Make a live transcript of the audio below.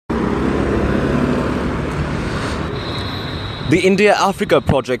The India-Africa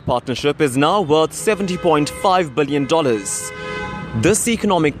project partnership is now worth $70.5 billion. This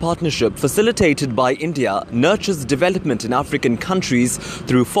economic partnership, facilitated by India, nurtures development in African countries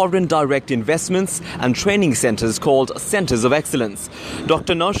through foreign direct investments and training centres called Centres of Excellence.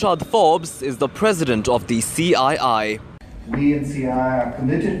 Dr. Naushad Forbes is the president of the CII. We in CII are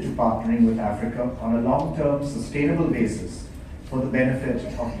committed to partnering with Africa on a long-term sustainable basis for the benefit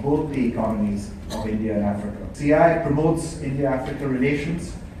of both the economies of India and Africa. CII promotes India-Africa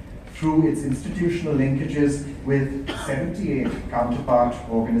relations through its institutional linkages with 78 counterpart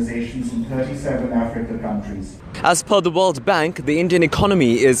organizations in 37 Africa countries. As per the World Bank, the Indian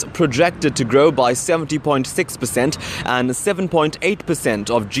economy is projected to grow by 70.6% and 7.8%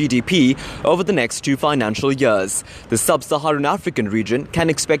 of GDP over the next 2 financial years. The sub-Saharan African region can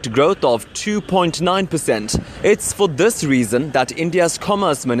expect growth of 2.9%. It's for this reason that India's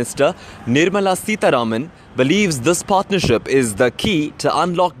Commerce Minister Nirmala Sitharaman believes this partnership is the key to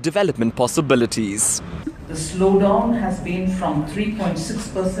unlock development possibilities. The slowdown has been from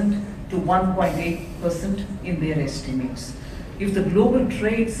 3.6% to 1.8% in their estimates. If the global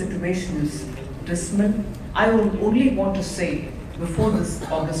trade situation is dismal, I would only want to say before this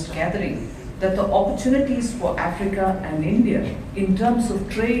August gathering that the opportunities for Africa and India in terms of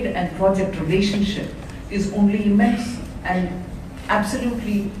trade and project relationship is only immense, and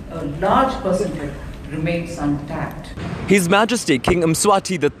absolutely a large percentage remains untapped. His Majesty King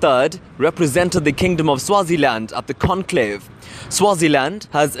Mswati III represented the Kingdom of Swaziland at the Conclave. Swaziland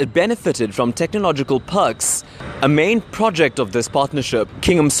has benefited from technological perks. A main project of this partnership,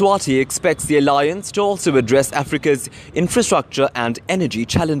 King Mswati expects the alliance to also address Africa's infrastructure and energy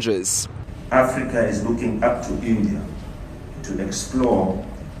challenges. Africa is looking up to India to explore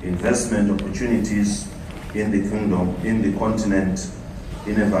investment opportunities in the kingdom, in the continent,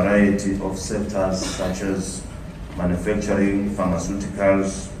 in a variety of sectors such as manufacturing,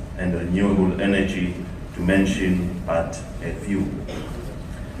 pharmaceuticals, and renewable energy, to mention but a few.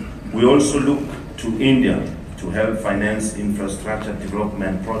 We also look to India to help finance infrastructure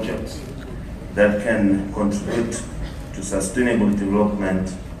development projects that can contribute to sustainable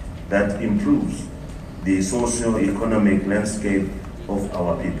development that improves the socio-economic landscape of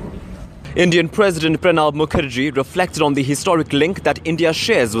our people. Indian President Pranab Mukherjee reflected on the historic link that India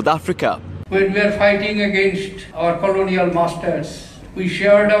shares with Africa. When we were fighting against our colonial masters, we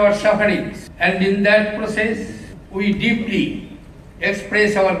shared our sufferings, and in that process, we deeply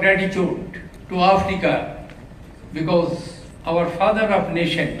express our gratitude to Africa, because our father of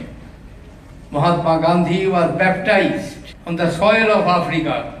nation, Mahatma Gandhi, was baptized on the soil of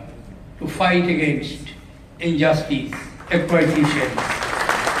Africa to fight against injustice, exploitation.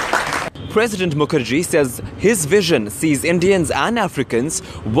 President Mukherjee says his vision sees Indians and Africans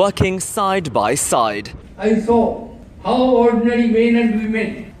working side by side. I saw how ordinary men and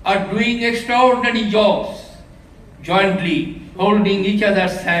women are doing extraordinary jobs, jointly holding each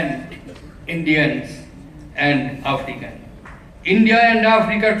other's hand, Indians and Africans. India and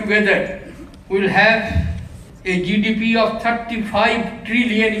Africa together will have a GDP of 35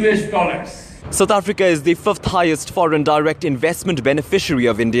 trillion US. South Africa is the 5th highest foreign direct investment beneficiary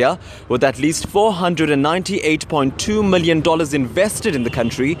of India, with at least $498.2 million invested in the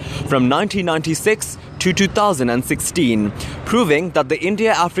country from 1996 to 2016, proving that the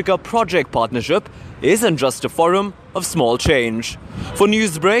India-Africa project partnership isn't just a forum of small change. For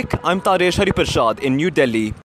Newsbreak, I'm Taresh Harreeparshad in New Delhi.